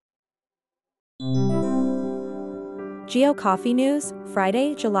Geo Coffee News,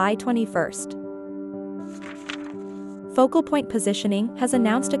 Friday, July 21st. Focal Point Positioning has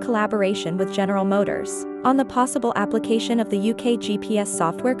announced a collaboration with General Motors on the possible application of the UK GPS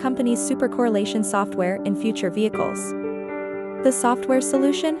software company's supercorrelation software in future vehicles. The software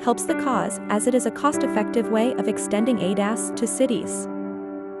solution helps the cause as it is a cost-effective way of extending ADAS to cities.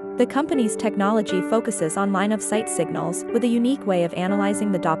 The company's technology focuses on line-of-sight signals with a unique way of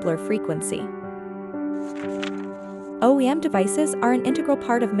analyzing the Doppler frequency. OEM devices are an integral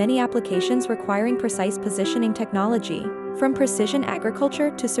part of many applications requiring precise positioning technology, from precision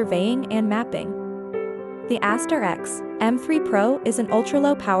agriculture to surveying and mapping. The Aster X M3 Pro is an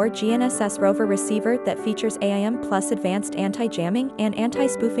ultra-low-power GNSS rover receiver that features AIM Plus advanced anti-jamming and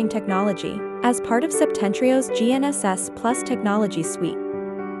anti-spoofing technology as part of Septentrio's GNSS Plus technology suite.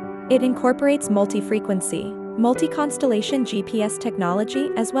 It incorporates multi-frequency, multi-constellation GPS technology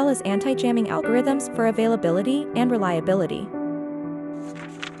as well as anti-jamming algorithms for availability and reliability.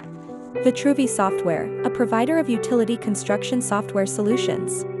 Vitruvi Software, a provider of utility construction software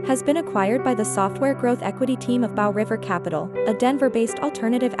solutions, has been acquired by the software growth equity team of Bow River Capital, a Denver-based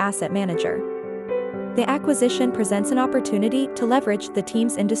alternative asset manager. The acquisition presents an opportunity to leverage the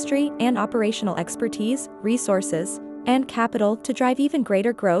team's industry and operational expertise, resources, and capital to drive even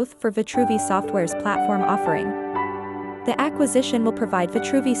greater growth for Vitruvi Software's platform offering. The acquisition will provide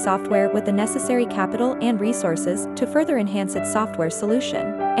Vitruvi Software with the necessary capital and resources to further enhance its software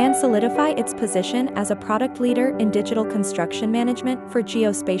solution and solidify its position as a product leader in digital construction management for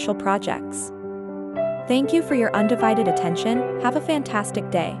geospatial projects. Thank you for your undivided attention. Have a fantastic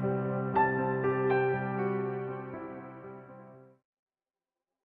day.